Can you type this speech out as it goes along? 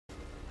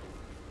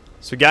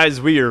So guys,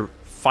 we are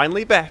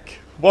finally back.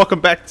 Welcome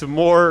back to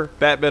more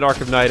Batman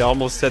Arkham Knight. I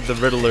almost said the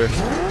Riddler.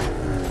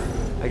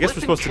 I guess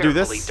we're supposed to do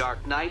this.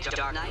 Dark Knight.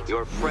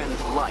 Your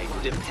friend's life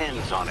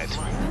depends on it.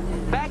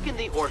 Back in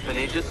the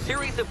orphanage, a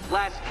series of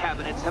glass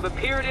cabinets have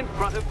appeared in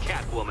front of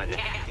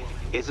Catwoman.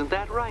 Isn't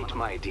that right,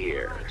 my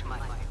dear?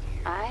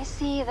 I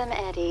see them,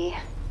 Eddie.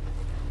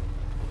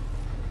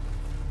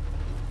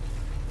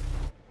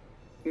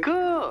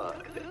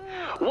 Good.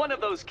 One of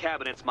those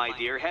cabinets, my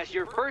dear, has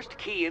your first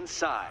key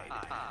inside.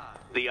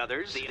 The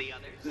others,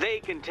 they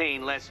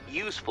contain less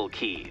useful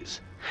keys.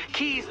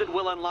 Keys that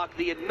will unlock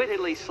the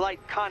admittedly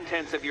slight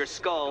contents of your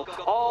skull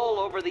all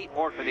over the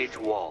orphanage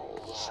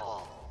walls.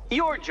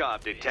 Your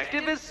job,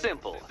 detective, is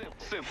simple.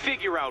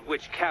 Figure out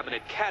which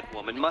cabinet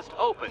Catwoman must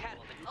open.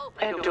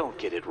 And don't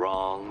get it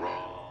wrong.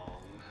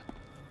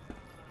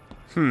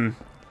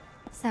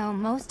 So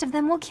most of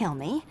them will kill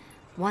me.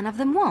 One of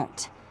them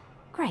won't.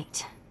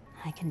 Great.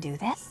 I can do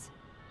this.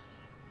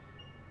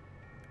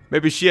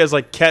 Maybe she has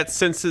like cat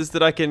senses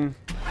that I can...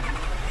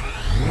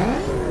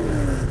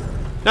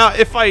 Now,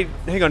 if I...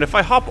 Hang on, if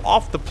I hop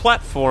off the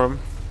platform...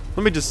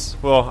 Let me just...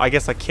 Well, I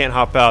guess I can't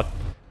hop out.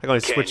 I can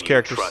only switch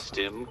characters. Can you trust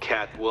him,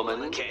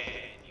 Catwoman? Can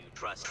you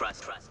trust?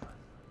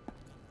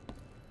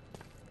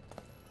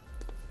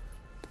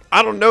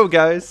 I don't know,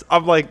 guys.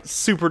 I'm like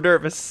super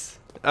nervous.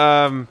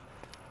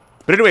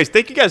 But anyways,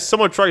 thank you guys so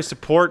much for your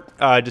support.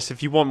 Just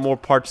if you want more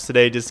parts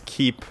today, just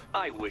keep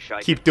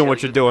doing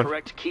what you're doing.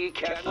 Correct key,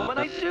 Catwoman,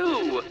 I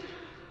do.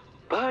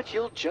 But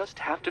you'll just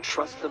have to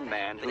trust the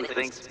man who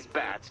thinks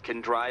bats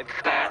can drive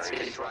cars.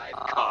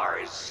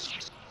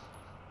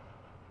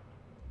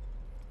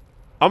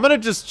 I'm gonna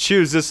just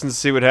choose this and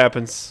see what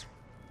happens.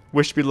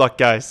 Wish me luck,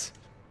 guys.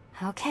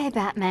 Okay,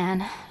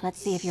 Batman. Let's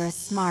see if you're as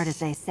smart as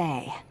they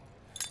say.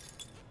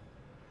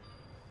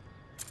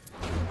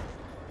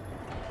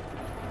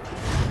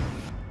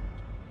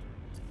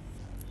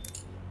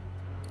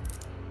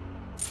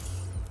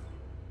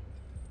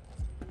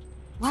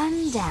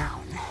 One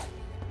down.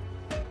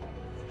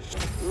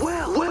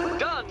 Well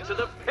done to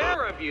the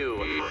pair of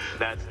you.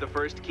 That's the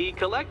first key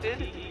collected.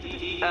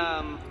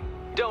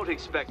 Don't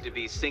expect to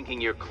be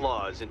sinking your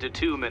claws into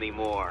too many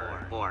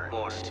more.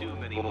 Too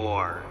many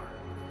more.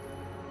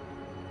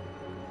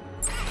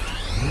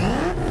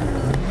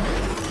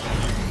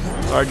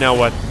 Alright, now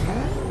what?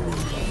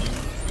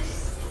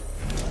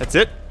 That's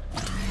it?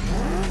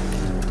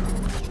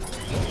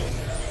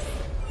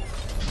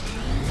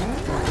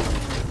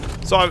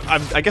 So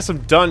I guess I'm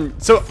done.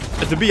 So,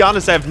 to be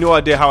honest, I have no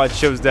idea how I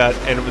chose that,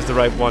 and it was the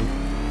right one.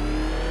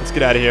 Let's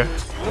get out of here.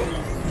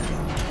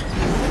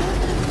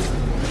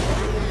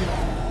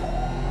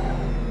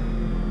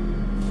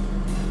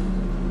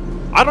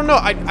 I don't know.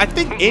 I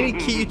think any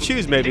key you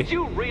choose, maybe. Did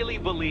you really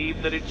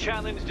believe that a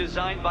challenge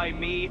designed by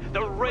me,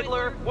 the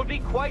Riddler, would be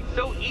quite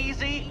so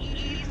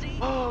easy?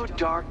 Oh,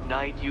 Dark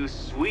Knight, you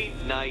sweet,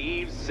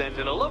 naive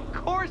sentinel. Of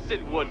course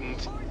it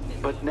wouldn't.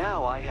 But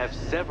now I have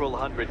several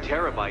hundred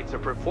terabytes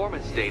of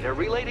performance data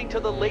relating to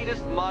the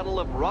latest model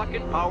of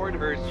rocket-powered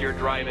hearse you're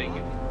driving.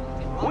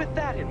 With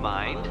that in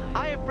mind,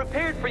 I have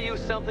prepared for you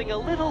something a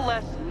little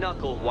less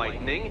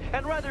knuckle-whitening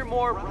and rather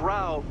more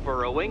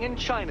brow-furrowing in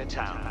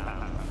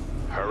Chinatown.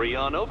 Hurry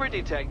on over,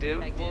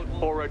 detective,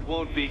 or it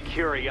won't be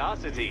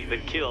curiosity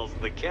that kills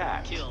the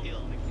cat.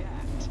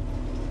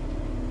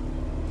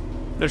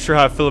 Not sure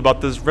how I feel about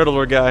this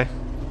Riddler guy.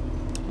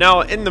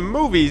 Now, in the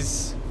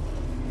movies...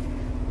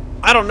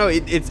 I don't know,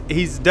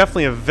 he's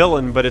definitely a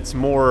villain, but it's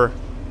more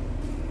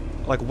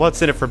like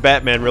what's in it for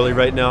Batman really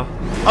right now.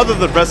 Other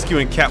than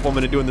rescuing Catwoman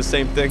and doing the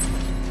same thing.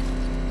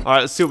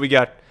 Alright, let's see what we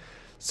got.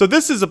 So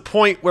this is a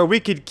point where we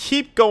could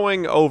keep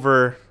going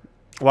over...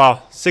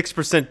 Wow,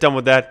 6% done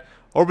with that.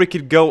 Or we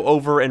could go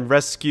over and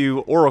rescue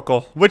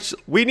Oracle, which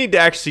we need to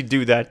actually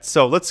do that.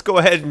 So let's go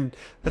ahead and...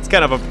 That's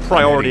kind of a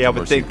priority, I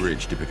would think.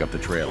 Bridge to pick up the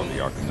trail of the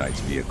Arkham Knight's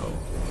vehicle.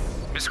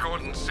 Miss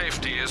Gordon's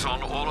safety is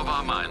on all of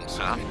our minds,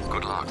 sir.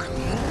 Good luck.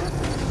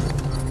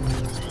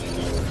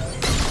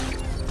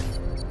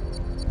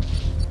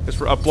 Guess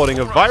we're uploading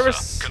a virus.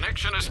 Sir.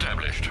 Connection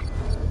established.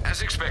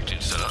 As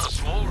expected, sir, a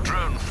small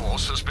drone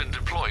force has been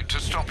deployed to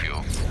stop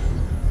you.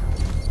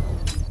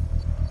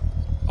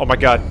 Oh my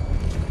god.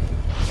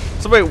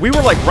 So wait, we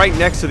were like right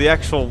next to the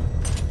actual...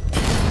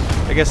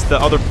 I guess the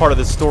other part of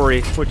the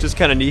story, which is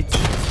kind of neat.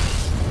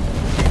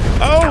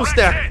 Oh,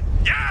 snap!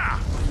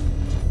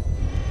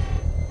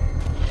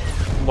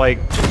 Like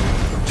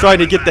trying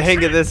to get the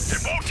hang of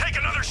this. It won't take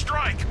another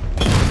strike.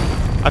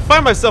 I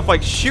find myself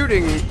like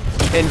shooting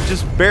and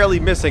just barely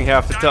missing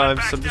half the time,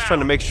 so I'm just trying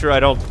to make sure I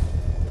don't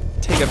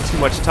take up too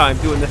much time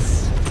doing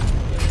this.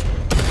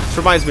 This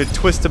reminds me of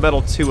Twisted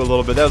Metal 2 a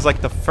little bit. That was like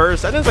the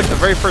first, I think it was like the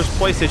very first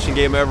PlayStation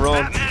game I ever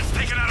owned.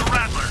 Taking out a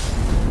rattler.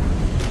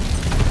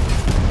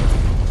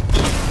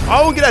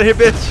 Oh, get out of here,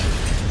 bitch!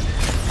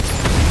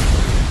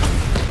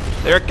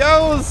 There it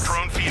goes!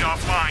 Drone feed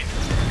offline.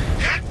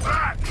 Hit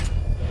back.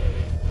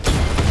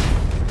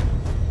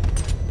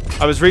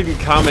 I was reading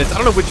comments. I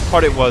don't know which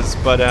part it was,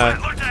 but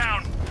Look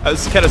down. I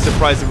was kind of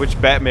surprised at which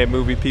Batman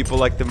movie people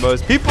like the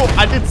most.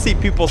 I did see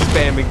people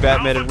spamming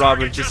Batman and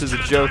Robin just as a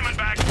joke,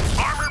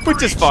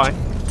 which is fine.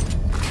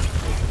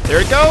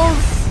 There it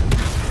goes.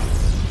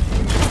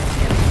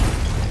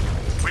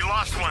 We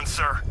lost one,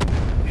 sir.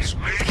 He's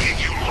making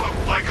you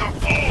look like a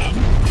fool.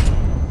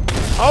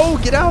 Oh,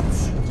 get out.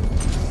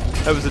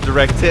 That was a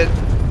direct hit.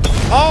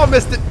 Oh,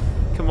 missed it.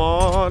 Come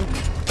on.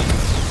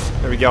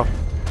 There we go.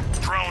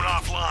 Drone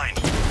offline.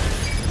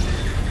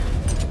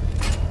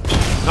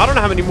 I don't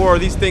know how many more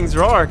of these things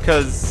there are,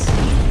 because...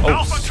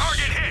 Alpha target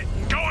hit.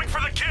 Going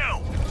for the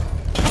kill.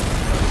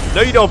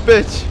 No, you don't,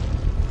 bitch.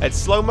 At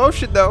slow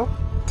motion, though.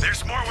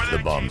 There's more where The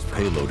that bomb's came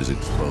from. payload is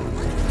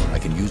exposed. I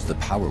can use the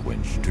power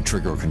winch to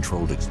trigger a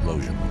controlled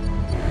explosion.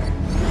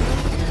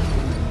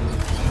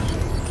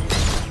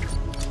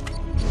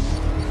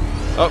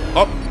 Oh.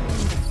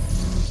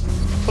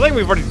 I feel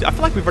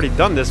like we've already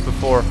done this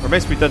before, or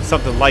maybe we've done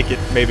something like it,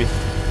 maybe.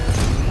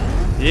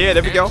 Yeah,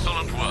 there we go.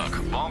 Excellent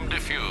work. Bomb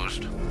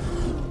defused.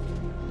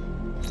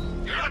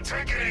 You're not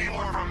taking any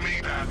more from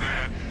me,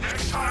 Batman.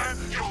 Next time,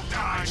 you'll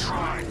die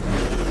trying.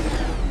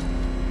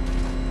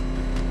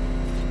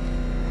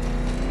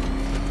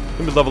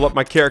 Let me level up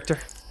my character.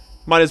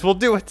 Might as well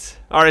do it.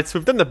 Alright, so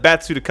we've done the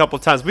Batsuit a couple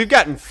times. We've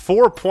gotten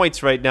 4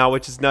 points right now,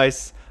 which is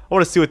nice. I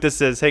want to see what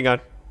this is. Hang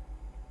on.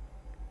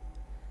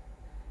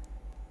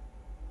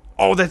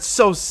 Oh, that's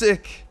so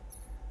sick.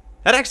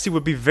 That actually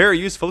would be very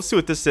useful. Let's see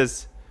what this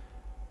is.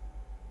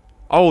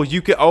 Oh,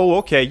 you can... Oh,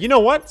 okay. You know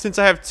what? Since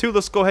I have 2,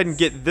 let's go ahead and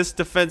get this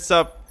defense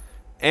up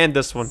and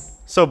this one.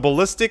 So,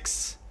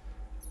 ballistics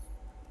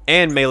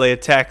and melee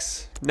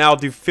attacks. Now I'll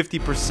do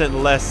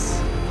 50%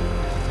 less.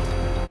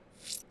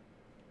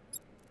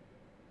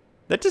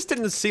 That just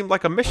didn't seem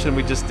like a mission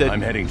we just did.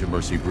 I'm heading to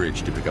Mercy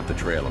Bridge to pick up the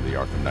trail of the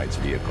Arkham Knight's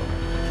vehicle.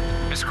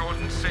 Miss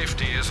Gordon's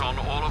safety is on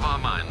all of our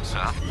minds,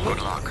 sir. Good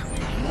luck.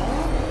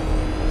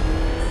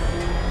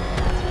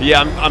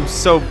 Yeah, I'm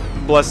so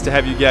blessed to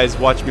have you guys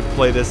watch me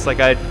play this. Like,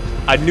 I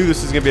knew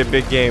this was going to be a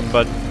big game,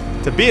 but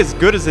to be as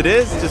good as it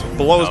is, just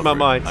blows Alfred, my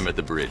mind. I'm at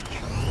the bridge.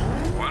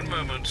 One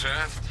moment,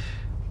 sir.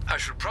 I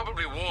should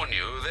probably warn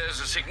you, there's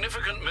a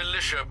significant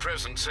militia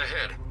presence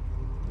ahead.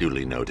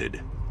 Duly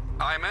noted.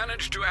 I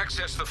managed to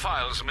access the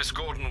files Miss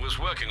Gordon was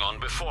working on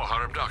before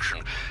her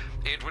abduction.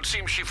 It would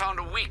seem she found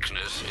a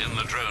weakness in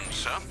the drones,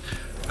 sir.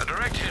 A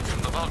direct hit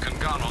from the Vulcan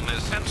gun on their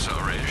sensor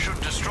array should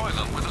destroy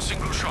them with a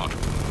single shot.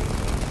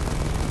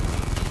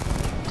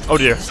 Oh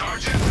dear.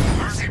 Sergeant,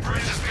 Mercy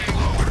Bridge is being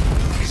lowered.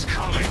 He's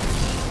coming.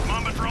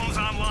 Mamba drone's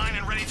online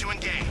and ready to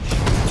engage.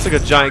 It's like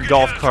a giant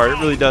golf cart. It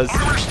really does.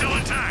 Armor's still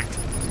intact.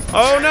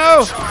 Oh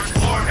no! Charge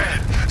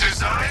warhead,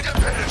 designed to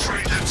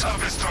penetrate the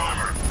toughest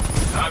armor.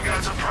 I've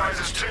got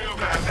surprises too,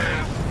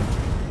 Batman.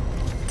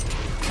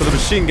 So the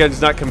machine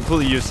gun's not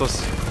completely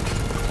useless.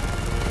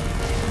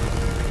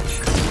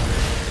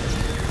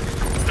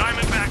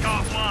 Diamondback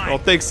offline. I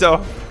don't think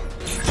so.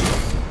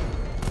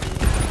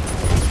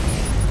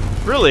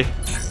 Really?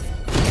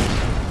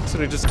 So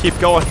we just keep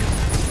going.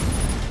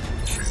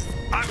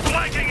 I'm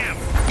flanking him.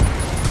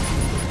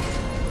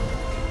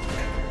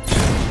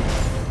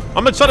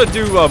 I'm gonna try to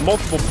do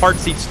multiple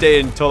parts each day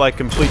until I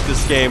complete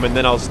this game, and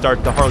then I'll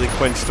start the Harley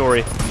Quinn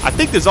story. I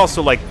think there's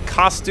also like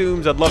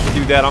costumes. I'd love to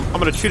do that. I'm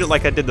gonna treat it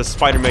like I did the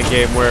Spider-Man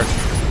game, where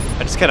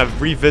I just kind of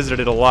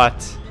revisited it a lot.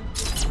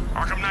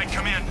 Arkham Knight,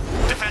 come in.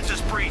 Defense is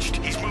breached.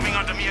 He's moving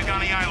onto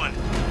Miyagani Island.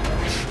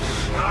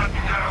 Not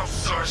now,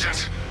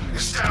 Sergeant.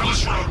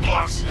 Establish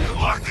roadblocks.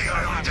 Lock the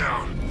island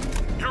down.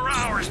 You're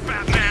ours,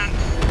 Batman.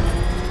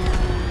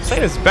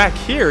 Saying it's back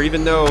here,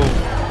 even though...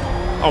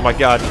 Oh my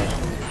god.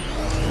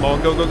 Come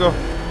on, go, go, go.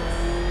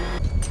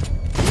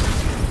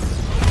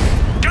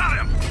 Got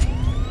him.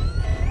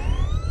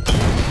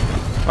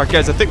 Alright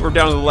guys, I think we're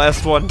down to the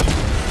last one.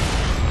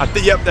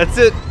 Yep, that's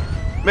it.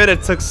 Man,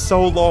 it took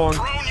so long.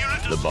 Drone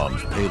unit The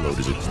bomb's payload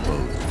is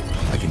exposed.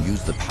 I can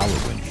use the power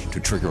winch to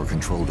trigger a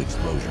controlled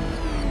explosion.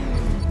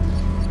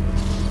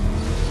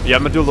 Yeah,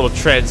 I'm gonna do a little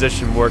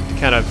transition work to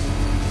kind of...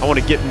 I want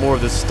to get more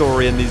of the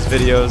story in these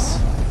videos.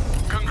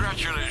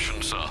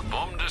 Congratulations, sir.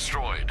 Bomb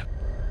destroyed.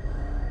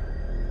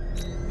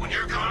 When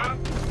you're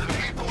gone, the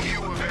people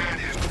you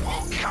abandoned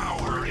will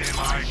cower in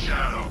my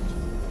shadow.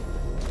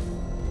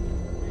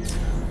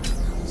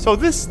 So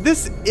this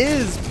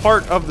is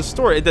part of the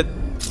story. That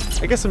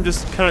I guess I'm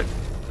just kind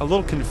of a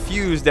little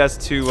confused as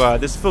to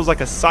this feels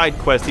like a side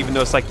quest, even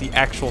though it's like the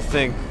actual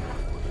thing.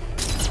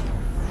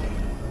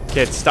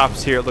 Okay, it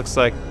stops here. It looks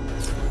like.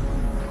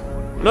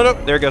 No,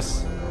 there it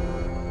goes.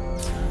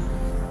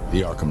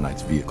 The Arkham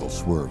Knight's vehicle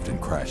swerved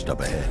and crashed up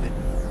ahead.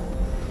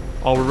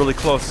 Oh, we're really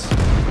close.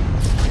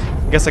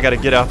 I guess I gotta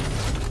get out.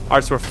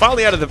 Alright, so we're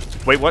finally out of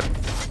the... Wait, what?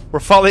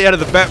 We're finally out of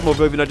the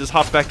Batmobile, even though I just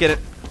hopped back in it.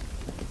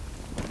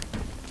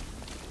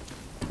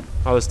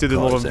 Oh, let's do the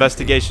little Car's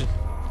investigation.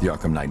 The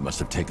Arkham Knight must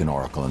have taken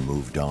Oracle and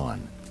moved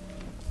on.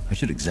 I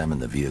should examine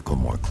the vehicle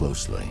more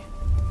closely.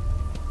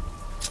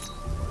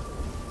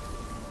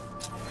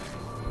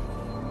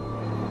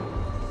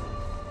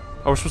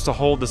 Oh, we're supposed to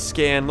hold the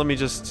scan. Let me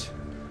just...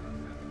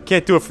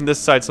 Can't do it from this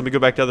side, so let me go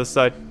back to the other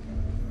side.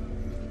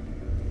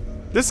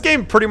 This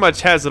game pretty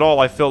much has it all,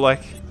 I feel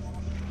like.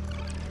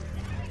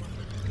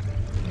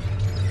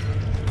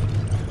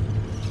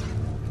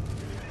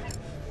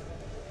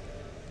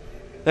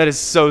 That is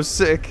so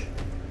sick.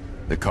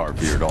 The car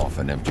veered off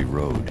an empty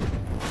road.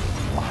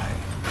 Why?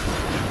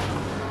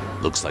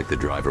 Looks like the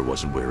driver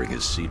wasn't wearing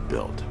his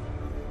seatbelt.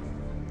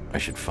 I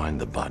should find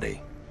the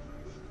body.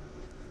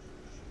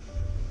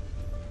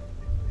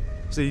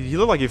 So he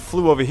looked like he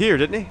flew over here,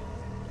 didn't he?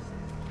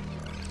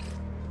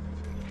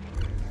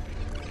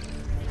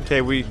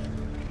 Okay,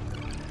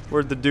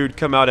 where'd the dude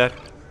come out at?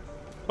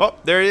 Oh,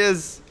 there he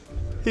is.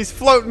 He's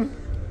floating.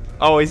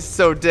 Oh, he's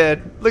so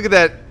dead. Look at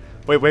that.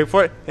 Wait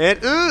for it. And,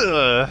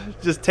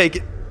 just take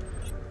it.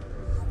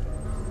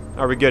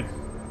 Are we good?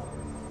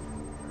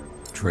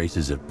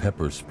 Traces of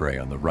pepper spray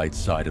on the right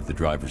side of the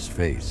driver's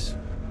face.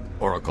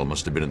 Oracle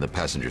must have been in the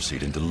passenger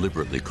seat and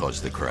deliberately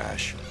caused the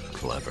crash.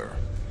 Clever.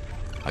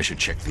 I should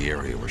check the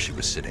area where she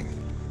was sitting.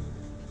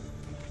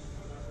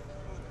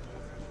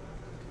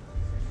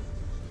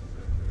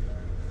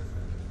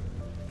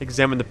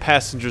 Examine the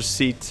passenger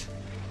seat.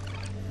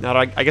 Now,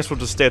 I guess we'll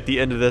just stay at the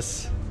end of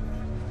this.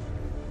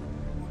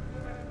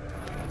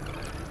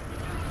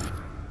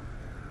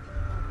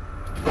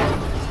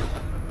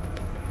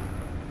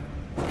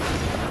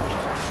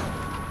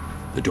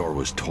 The door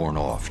was torn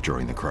off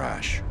during the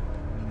crash.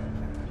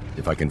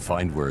 If I can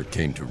find where it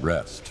came to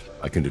rest,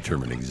 I can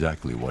determine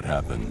exactly what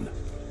happened.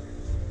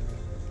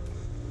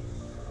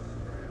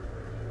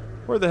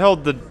 Where the hell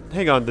did...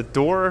 Hang on, the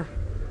door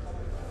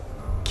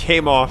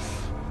came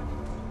off.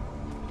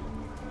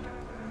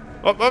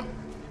 Up.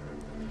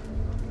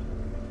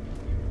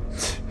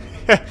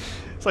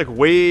 It's like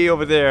way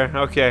over there.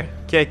 Okay,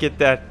 can't get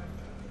that.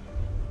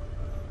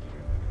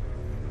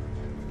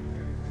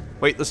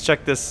 Wait, let's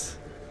check this.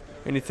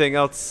 Anything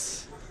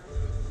else?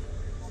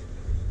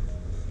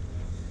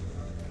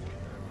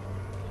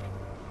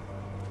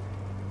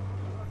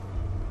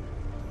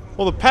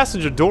 Well, the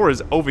passenger door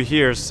is over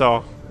here,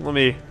 so let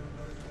me...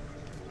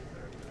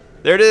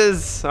 There it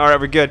is! Alright,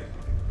 we're good.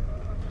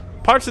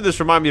 Parts of this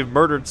remind me of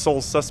Murdered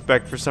Soul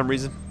Suspect for some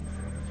reason.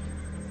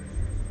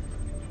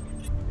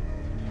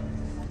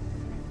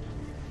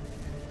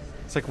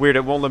 It's like weird,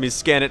 it won't let me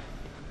scan it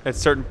at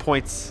certain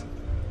points.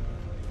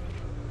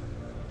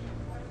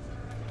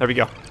 There we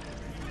go.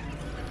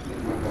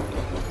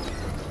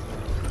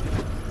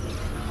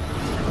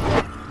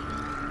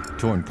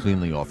 Torn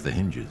cleanly off the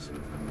hinges.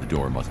 The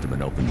door must have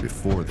been opened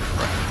before the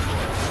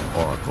crash.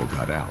 Oracle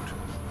got out.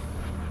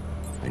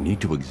 I need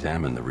to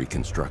examine the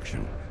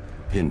reconstruction.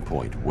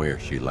 Pinpoint where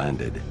she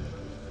landed.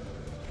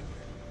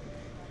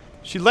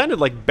 She landed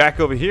like back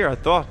over here, I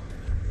thought.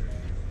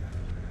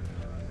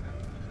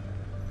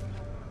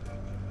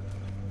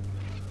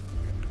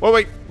 Oh,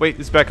 wait,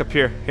 it's back up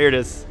here. Here it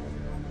is.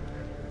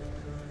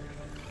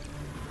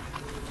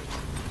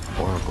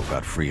 Oracle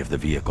got free of the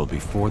vehicle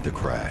before the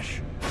crash.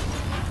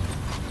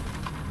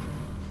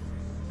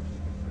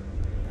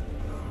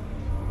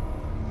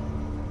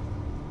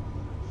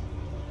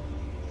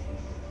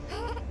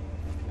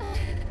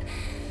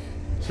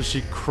 So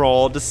she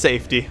crawled to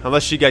safety.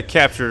 Unless she got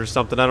captured or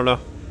something, I don't know.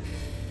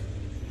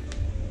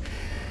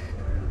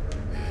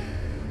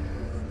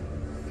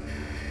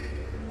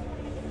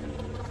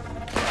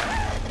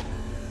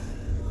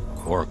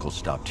 Oracle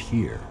stopped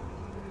here.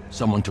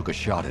 Someone took a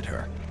shot at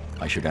her.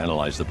 I should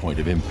analyze the point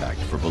of impact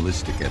for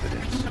ballistic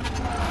evidence.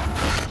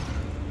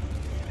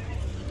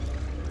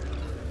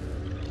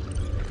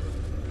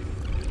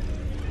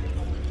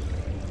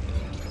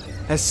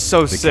 That's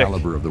so sick. The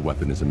caliber of the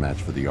weapon is a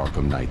match for the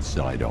Arkham Knight's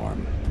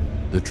sidearm.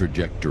 The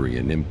trajectory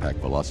and impact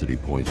velocity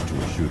points to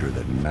a shooter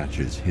that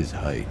matches his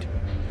height.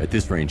 At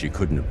this range, he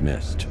couldn't have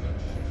missed.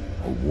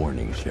 A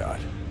warning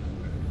shot.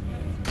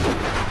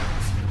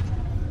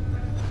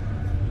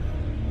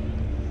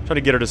 Trying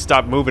to get her to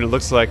stop moving, it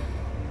looks like.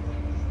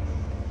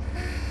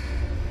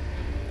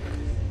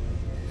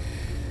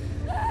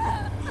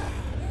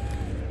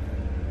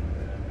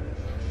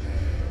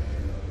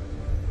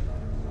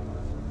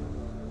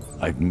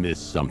 I've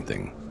missed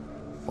something.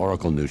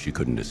 Oracle knew she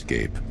couldn't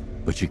escape,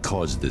 but she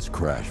caused this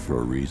crash for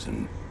a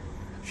reason.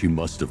 She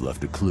must have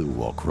left a clue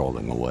while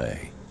crawling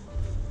away.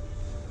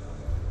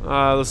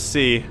 Let's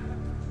see.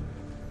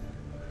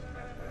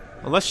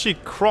 Unless she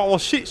crawled... Well,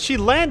 she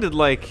landed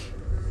like...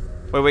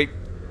 Wait.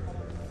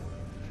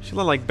 She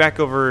landed like back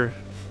over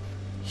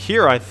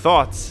here, I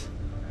thought.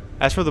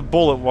 That's where the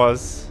bullet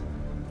was.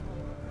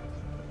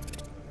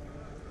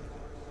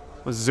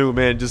 Let's zoom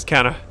in, just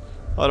kind of...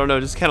 I don't know,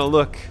 just kind of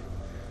look.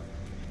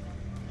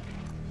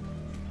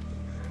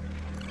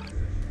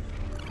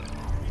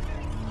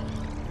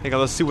 Hang on,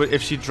 let's see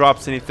if she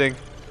drops anything.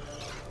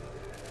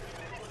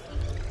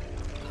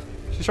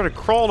 She started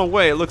crawling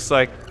away, it looks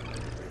like.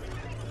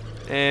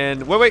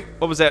 And wait,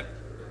 what was that?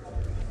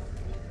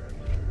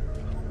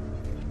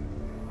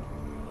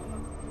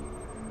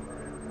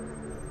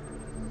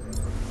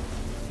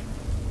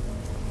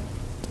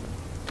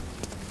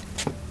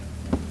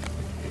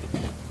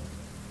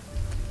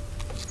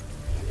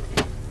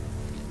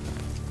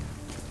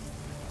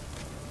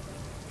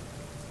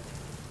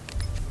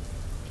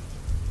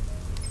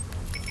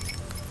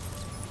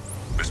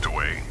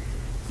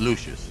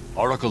 Lucius,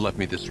 Oracle left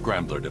me the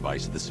scrambler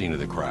device at the scene of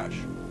the crash.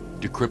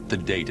 Decrypt the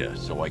data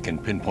so I can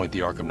pinpoint the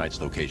Arkham Knight's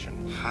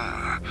location.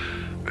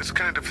 This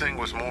kind of thing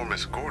was more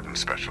Miss Gordon's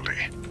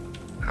specialty.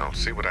 I'll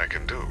see what I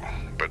can do,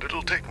 but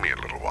it'll take me a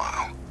little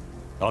while.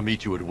 I'll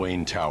meet you at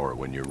Wayne Tower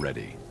when you're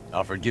ready.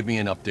 Alfred, give me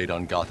an update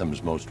on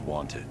Gotham's Most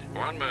Wanted.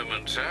 One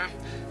moment, sir.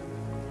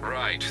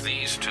 Right,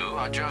 these two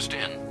are just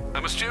in.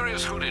 A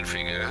mysterious hooded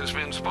figure has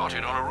been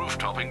spotted on a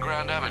rooftop in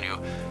Grand Avenue.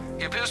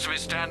 He appears to be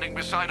standing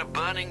beside a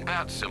burning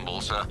bat symbol,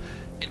 sir.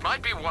 It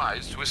might be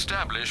wise to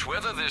establish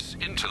whether this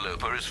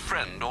interloper is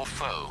friend or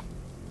foe.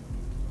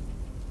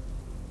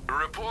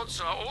 Reports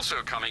are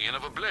also coming in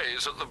of a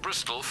blaze at the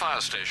Bristol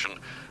fire station.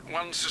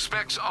 One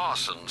suspects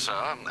arson,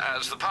 sir,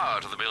 as the power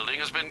to the building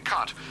has been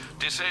cut,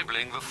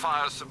 disabling the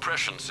fire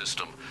suppression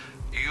system.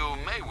 You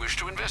may wish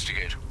to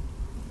investigate.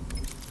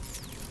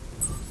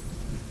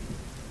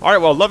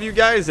 Alright, well, love you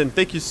guys, and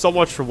thank you so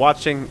much for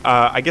watching.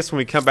 I guess when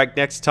we come back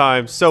next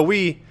time. So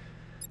we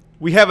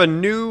have a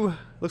new,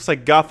 looks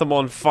like Gotham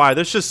on fire.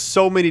 There's just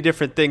so many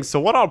different things.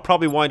 So what I'll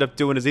probably wind up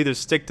doing is either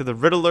stick to the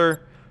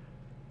Riddler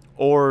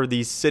or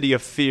the City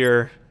of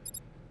Fear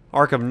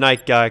Arkham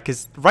Knight guy,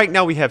 because right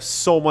now we have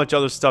so much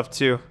other stuff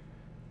too.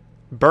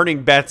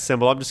 Burning bat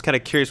symbol, I'm just kind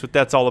of curious what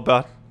that's all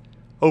about.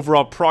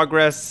 Overall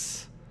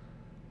progress,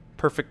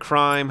 perfect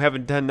crime,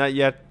 haven't done that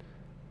yet.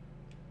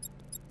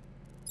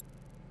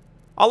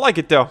 I like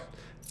it though.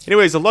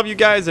 Anyways, I love you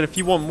guys, and if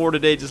you want more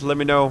today, just let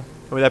me know.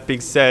 And with that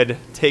being said,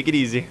 take it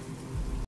easy.